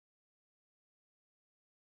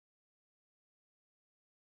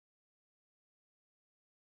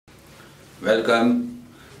Welcome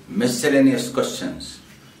miscellaneous questions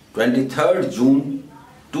 23 जून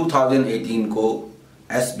 2018 को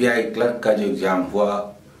SBI clerk का जो एग्जाम हुआ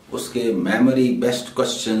उसके memory based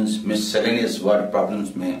questions miscellaneous word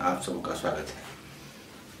problems में आप सबका स्वागत है।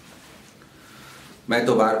 मैं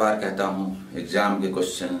तो बार बार कहता हूं एग्जाम के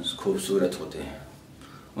क्वेश्चंस खूबसूरत होते हैं,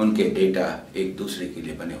 उनके डेटा एक दूसरे के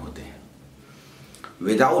लिए बने होते हैं।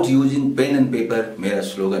 Without using pen and paper मेरा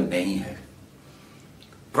स्लोगन नहीं है।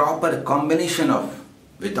 Proper combination of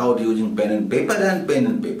without using pen and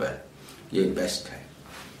paper ये बेस्ट है।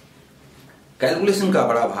 कैलकुलेशन का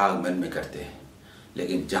बड़ा भाग मन में करते हैं,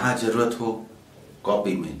 लेकिन जहां जरूरत हो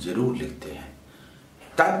कॉपी में जरूर लिखते हैं,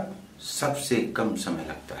 तब सबसे कम समय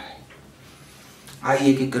लगता है। आइए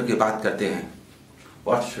एक एक करके बात करते हैं।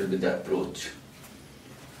 What should be the approach?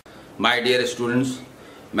 My dear students,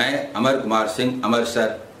 मैं अमर कुमार सिंह अमर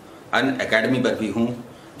सर अन अकेडमी पर भी हूँ,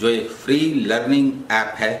 जो एक फ्री लर्निंग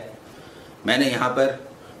ऐप है। मैंने यहाँ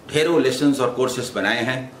पर ढेरों लेसन्स और कोर्सेस बनाए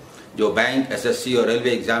हैं जो बैंक, एसएससी और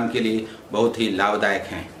रेलवे एग्जाम के लिए बहुत ही लाभदायक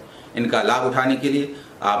हैं। इनका लाभ उठाने के लिए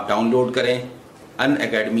आप डाउनलोड करें अन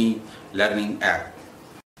academy learning app.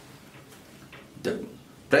 The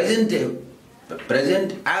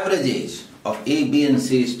present average age of A, B and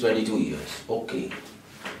C is 22 years. Okay.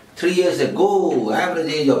 3 years ago,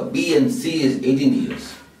 average age of B and C is 18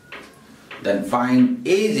 years. Then find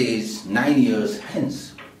A's age 9 years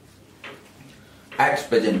hence. At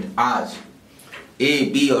present, आज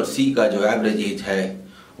A, B और C का जो average age है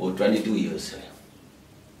वो 22 years है।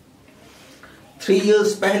 3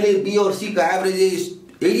 years पहले B और C का एवरेज एज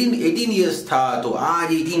 18 years था, तो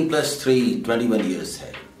आज 18 plus 3 21 years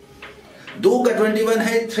है। 2 का 21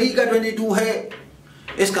 है, 3 का 22 है।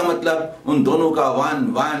 इसका मतलब उन दोनों का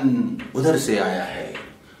 1 उधर से आया है।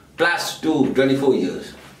 Plus 2 24 years।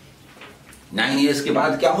 9 years के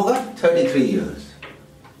बाद क्या होगा? 33 years।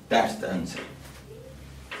 That's the answer।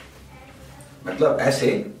 मतलब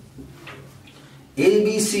ऐसे A,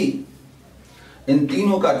 B, C इन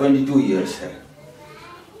तीनों का 22 years है,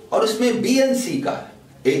 और उसमें B and C का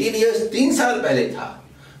 18 years 3 साल पहले था,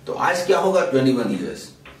 तो आज क्या होगा? 21 years।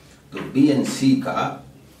 तो B and C का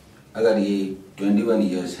अगर ये 21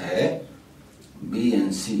 years है, B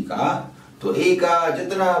and C का, तो A का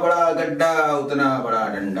जितना बड़ा गड्ढा उतना बड़ा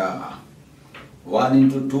डंडा। 1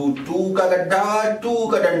 into 2 2 का गड्ढा 2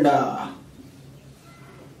 का डंडा।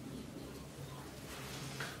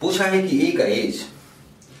 पूछा है कि A का एज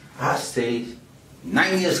आज से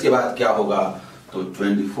 9 years के बाद क्या होगा, तो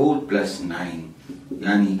 24 plus 9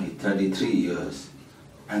 यानी कि 33 years।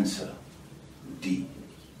 Answer D.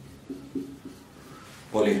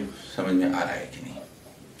 बोले समझ में आ रहा है कि नहीं?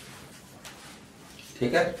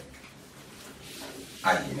 ठीक है,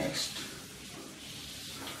 आइए next.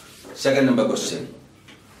 Second number question.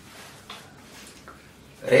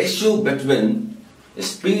 Ratio between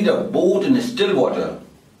speed of boat in still water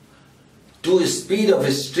to speed of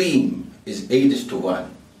stream is 8:1.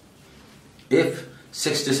 If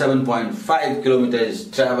 67.5 kilometers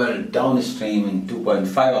traveled downstream in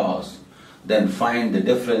 2.5 hours, then find the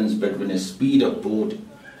difference between the speed of boat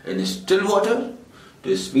in still water to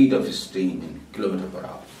the speed of stream in kilometer per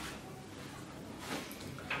hour.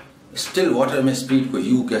 Still water में speed को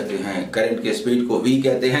u कहते हैं, current के speed को v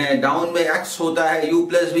कहते हैं, down में x होता है u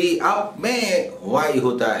प्लस v, अप में y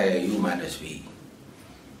होता है u माइनस v।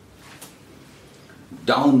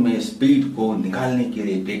 डाउन में स्पीड को निकालने के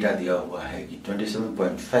लिए डेटा दिया हुआ है कि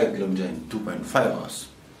 27.5 किलोमीटर इन 2.5 आवर्स।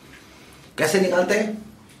 कैसे निकालते हैं?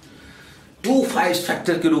 2 5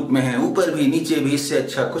 फैक्टर के रूप में है, ऊपर भी नीचे भी, इससे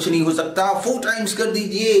अच्छा कुछ नहीं हो सकता। 4 टाइम्स कर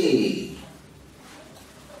दीजिए,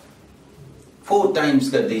 4 टाइम्स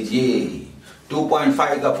कर दीजिए।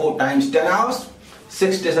 2.5 का 4 टाइम्स 10 आवर्स,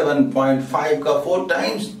 67.5 का 4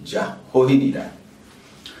 टाइम्स जा हो ही नहीं रहा।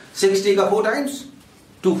 60 का 4 टाइम्स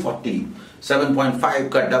 240, 7.5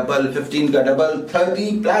 का डबल, 15 का double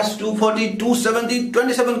 30 plus 240 270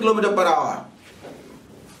 27 kilometre per hour.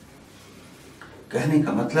 कहने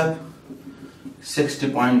का मतलब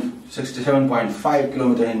 67.5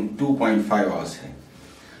 किलोमीटर इन 2.5 आवर्स है।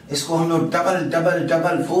 इसको हम लोग डबल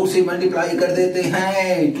 4 से मल्टीप्लाई कर देते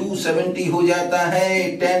हैं, 270 हो जाता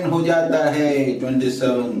है, 10 हो जाता है,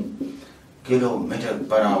 27 किलोमीटर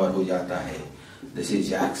पर आवर हो जाता है। This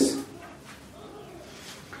is x.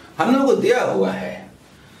 हम लोग को दिया हुआ है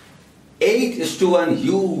 8:1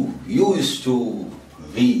 u is to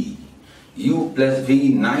v, u plus v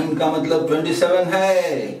 9 का मतलब 27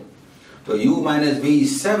 है, तो u माइनस v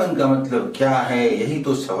 7 का मतलब क्या है? यही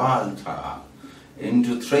तो सवाल था।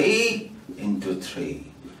 into 3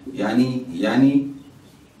 यानी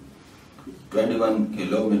 21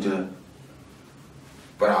 kilometre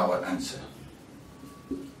per hour answer.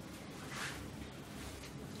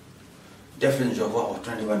 Difference जो हुआ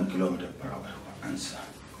 21 किलोमीटर बराबर हुआ। Answer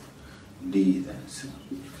D is answer.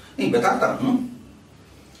 नहीं बताता हूं,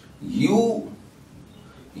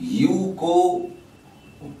 यू को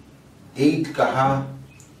 8 कहा,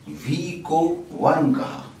 v को 1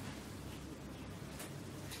 कहा,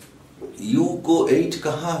 u को 8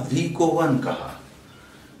 कहा, v को 1 कहा,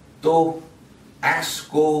 तो x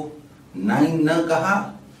को 9 न कहा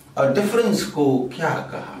और डिफरेंस को क्या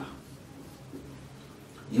कहा?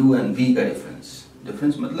 u एंड v का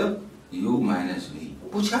डिफरेंस मतलब u माइनस v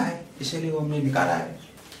पूछा है, इसीलिए वो हमने निकाला है।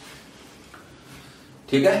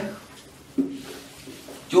 ठीक है,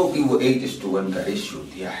 क्योंकि वो 8:1 का रेशियो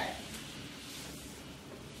दिया है।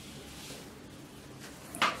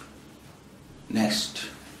 Next,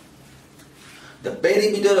 the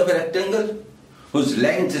perimeter of a rectangle whose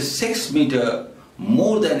length is 6 meter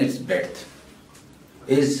more than its breadth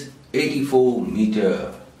is 84 meter.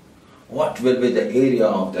 What will be the area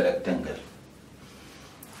of the rectangle?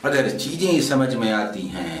 अगर चीजें समझ में आती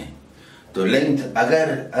हैं तो लेंथ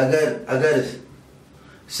अगर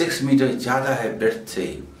 6 मीटर ज्यादा है ब्रेड्थ से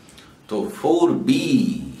तो 4b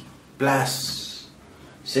प्लस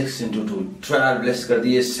 6 into 2 12 लेस कर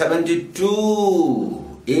दिए 72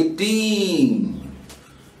 18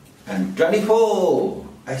 and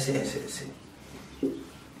 24 ऐसे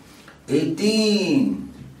 18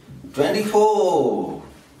 24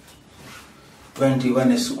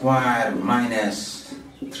 21 square minus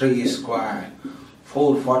 3 square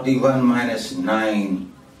 441 minus 9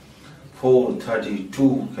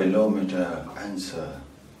 432 kilometer answer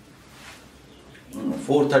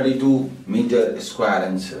 432 meter square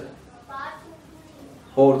answer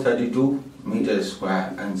 432 meter square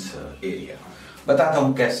answer area। बताता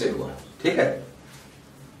हूं कैसे हुआ। ठीक है,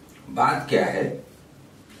 बात क्या है,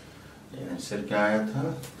 आंसर क्या आया था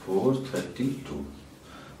 432।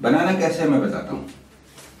 बनाना कैसे मैं बताता हूं।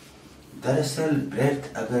 दरअसल ब्रेड्थ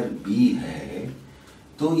अगर b है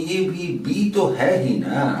तो ये भी b तो है ही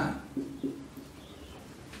ना,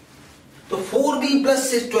 तो 4b प्लस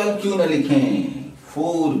 12 क्यों न लिखें,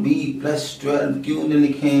 4b प्लस 12 क्यों न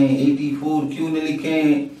लिखें, 84 क्यों न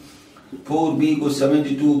लिखें, 4b को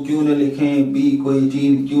 72 क्यों न लिखें, b को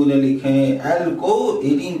 18 क्यों न लिखें, l को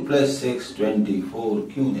 18 प्लस 6 24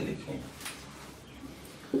 क्यों न लिखें,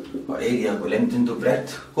 और एरिया को लेंथ इनटू ब्रेड्थ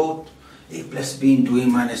को a plus b into a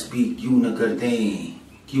minus b क्यों न कर दें,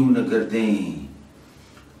 क्यों न कर दें,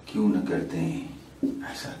 क्यों न कर दें,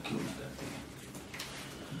 ऐसा क्यों न कर दें।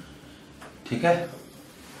 ठीक है,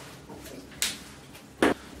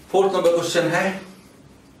 4th नंबर क्वेश्चन है,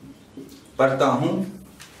 पढ़ता हूं।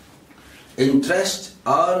 Interest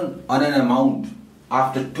earn on an amount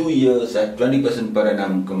after 2 years at 20% per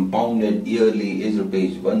annum compounded yearly is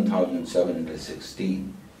rupees 1716।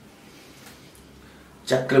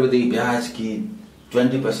 चक्रवृद्धि ब्याज की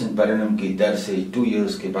 20% पर एनम की दर से 2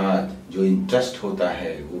 years के बाद जो इंटरेस्ट होता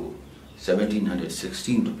है वो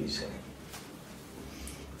 1716 रुपीस है।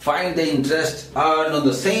 Find the interest earned on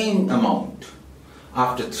the same amount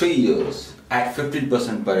after 3 years at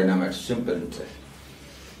 15% per annum at simple interest।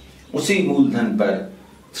 उसी मूलधन पर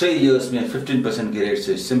 3 years में 15% के रेट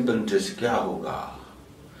से सिंपल इंटरेस्ट क्या होगा?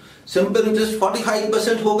 सिंपल इंटरेस्ट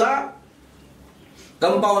 45% होगा,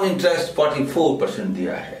 कंपाउंड इंटरेस्ट 44%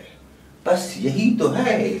 दिया है। बस यही तो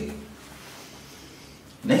है,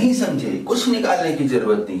 नहीं समझे कुछ निकालने की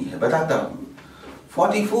जरूरत नहीं है, बताता हूं।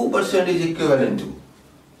 44% is equivalent to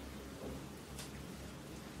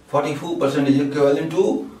 44% is equivalent to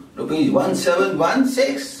rupees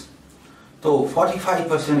 1716, तो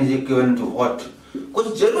 45% इज इक्विवेलेंट टू व्हाट? कुछ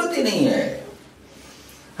जरूरत ही नहीं है।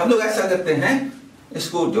 हम लोग ऐसा करते हैं,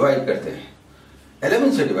 इसको डिवाइड करते हैं,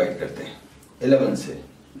 11 से डिवाइड करते हैं, 11 से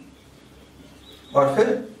और फिर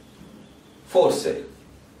 4 से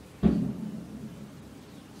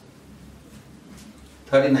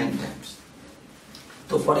 39 टाइम्स,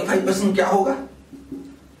 तो 45% क्या होगा?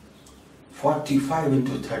 45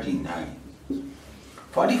 इंटू 39,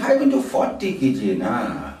 45 इंटू 40 कीजिए ना,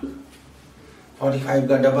 45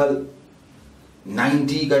 का डबल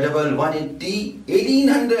 90 का डबल 180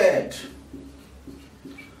 1800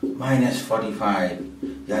 माइनस 45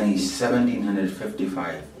 यानी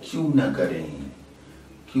 1755। क्यों न करें,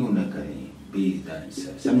 क्यों न करें, बी इज द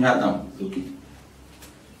आंसर। समझाता हूं, क्योंकि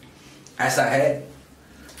ऐसा है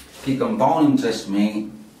कि कंपाउंड इंटरेस्ट में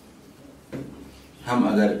हम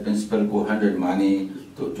अगर प्रिंसिपल को 100 माने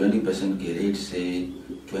तो 20% के रेट से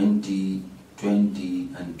 20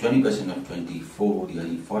 and 20% of 24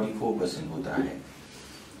 यानी 44% होता है।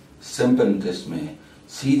 सिंपल इंटरेस्ट में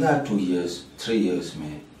सीधा 2 years 3 years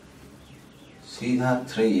में, सीधा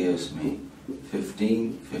 3 years में 15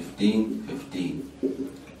 15 15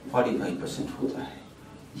 45% होता है।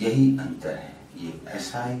 यही अंतर है, ये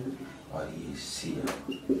SI और ये CL,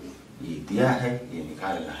 ये दिया है, ये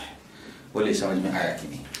निकालना है। बोले समझ में आया कि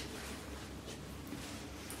नहीं?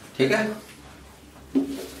 ठीक है।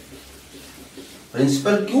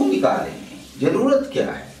 प्रिंसिपल क्यों निकाले हैं, जरूरत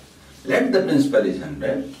क्या है? लेट द प्रिंसिपल इज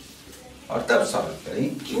 100 और तब सॉल्व करें,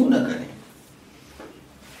 क्यों ना करें।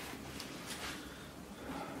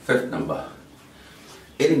 5th number,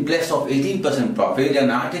 in place of 18% profit,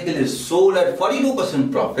 an article is sold at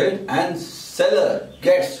 42% profit and seller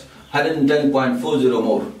gets 110.40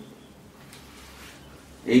 more.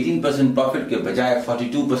 18% profit के बजाय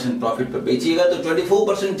 42% प्रॉफिट पर बेचिएगा तो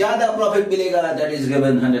 24% ज्यादा प्रॉफिट मिलेगा, दैट इज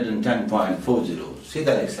गिवन 110.40।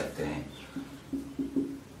 सीधा लिख सकते हैं,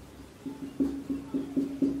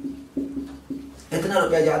 इतना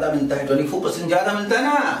रुपया ज्यादा मिलता है, 24% ज्यादा मिलता है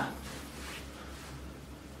ना।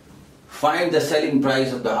 Find the selling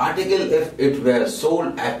price of the article if it were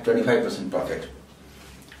sold at 25% profit.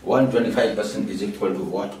 125% is equal to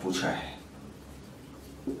what पूछा है।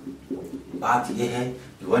 बात यह है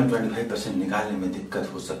कि 125% निकालने में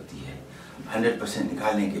दिक्कत हो सकती है। 100%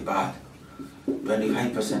 निकालने के बाद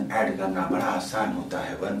 25% ऐड करना बड़ा आसान होता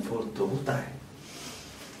है, 1/4 तो होता है।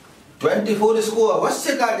 24 इसको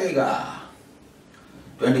अवश्य काटेगा।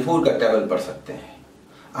 24 का टेबल पढ़ सकते हैं,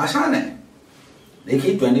 आसान है।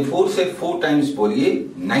 देखिए 24 से 4 टाइम्स बोलिए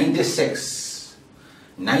 96।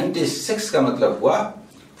 96 का मतलब हुआ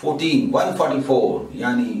 14, 144,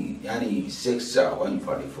 यानी 6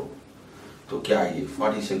 144। तो क्या ये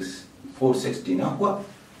 460 ना हुआ,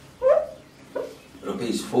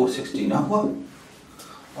 रुपीज 460 ना हुआ?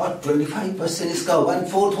 और 25% इसका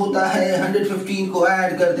 1/4 होता है। 115 को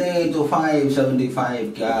ऐड कर दें तो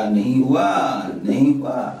 575, क्या नहीं हुआ? नहीं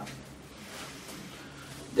हुआ।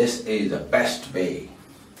 This is the best way.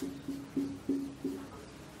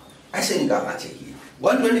 ऐसे निकालना चाहिए।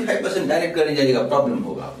 125% डायरेक्ट करने जाएगा, प्रॉब्लम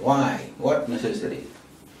होगा। Why? What necessary?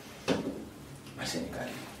 ऐसे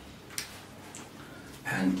निकालिए।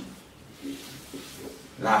 And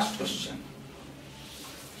last question,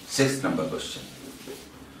 6th number question.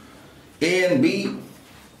 A and B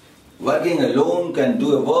working alone can do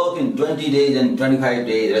a work in 20 days and 25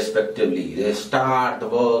 days respectively. They start the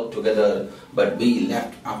work together, but B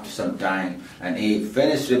left after some time and A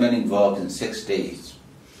finished remaining work in 6 days.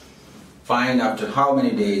 Find after how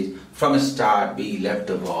many days from start B left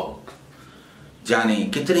the work. जाने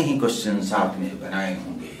कितने ही questions आपने बनाए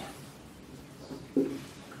होंगे।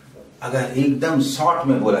 अगर एकदम short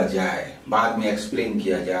में बोला जाए, बाद में एक्सप्लेन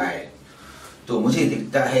किया जाए, तो मुझे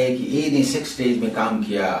दिखता है कि ए ने 6 डेज में काम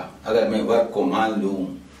किया। अगर मैं वर्क को मान लूं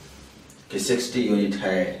कि 60 यूनिट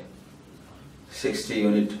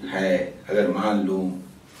है, अगर मान लूं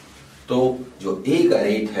तो जो ए का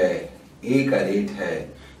रेट है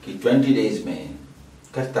कि 20 डेज में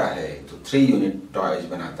करता है तो 3 यूनिट टॉयज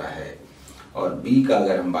बनाता है, और बी का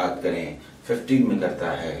अगर हम बात करें 15 में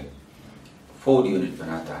करता है 4 यूनिट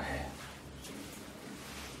बनाता है।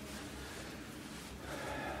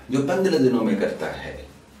 जो 15 दिनों में करता है,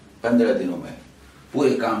 15 दिनों में पूरे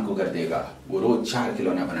काम को कर देगा, वो रोज 4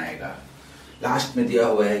 खिलौना बनाएगा। लास्ट में दिया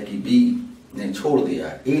हुआ है कि बी ने छोड़ दिया,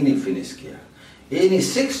 ए ने फिनिश किया, ए ने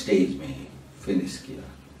 6 डेज में फिनिश किया।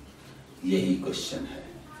 यही क्वेश्चन है।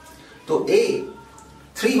 तो ए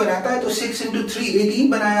 3 बनाता है तो 6 into 3 18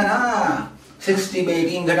 बनाया ना। 60 में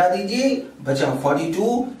 18 घटा दीजिए, बचा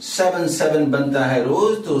 42, 7 बनता है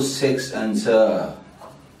रोज, तो 6 answer.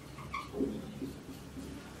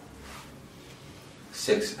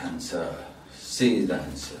 6 answer, C is the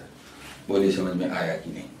answer। बोलिए समझ में आया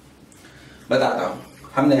कि नहीं? बताता हूं।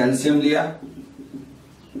 हमने एलसीएम लिया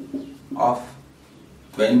of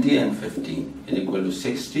 20 and 15 is equal to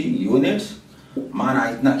 60 units. माना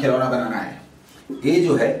इतना खिलौना बनाना है। ए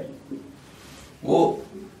जो है वो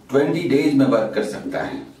 20 डेज में वर्क कर सकता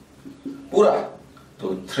है पूरा,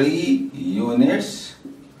 तो 3 यूनिट्स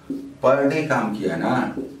पर डे काम किया ना।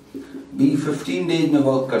 बी 15 डेज में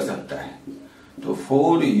वर्क कर सकता है तो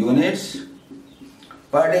 4 यूनिट्स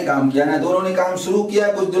पर डे काम किया ना। दोनों ने काम शुरू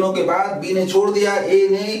किया, कुछ दिनों के बाद बी ने छोड़ दिया, ए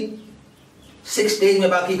ने 6 डेज में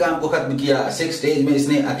बाकी काम को खत्म किया। 6 डेज में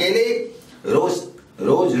इसने अकेले रोज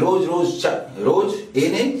ए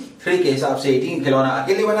ने 3 के हिसाब से 18 खिलौना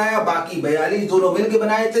अकेले बनाया, बाकी 42 दोनों मिलके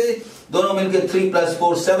बनाए थे। दोनों मिलके 3 +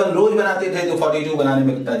 4 7 रोज बनाते थे, तो 42 बनाने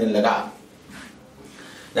में कितना दिन लगा?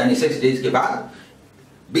 यानी 6 डेज के बाद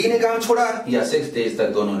बी ने काम छोड़ा या 6 डेज तक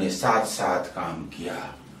दोनों ने साथ साथ काम किया।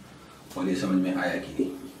 बोलिए समझ में आया कि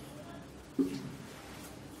नहीं?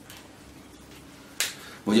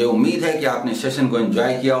 मुझे उम्मीद है कि आपने सेशन को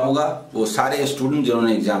एंजॉय किया होगा। वो सारे स्टूडेंट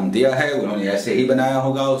जिन्होंने एग्जाम दिया है उन्होंने ऐसे ही बनाया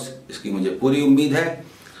होगा, इसकी मुझे पूरी उम्मीद है।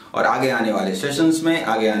 और आगे आने वाले सेशंस में,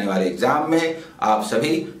 आगे आने वाले एग्जाम में आप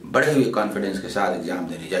सभी बढ़े हुए कॉन्फिडेंस के साथ एग्जाम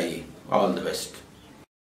देने जाइए। All the best.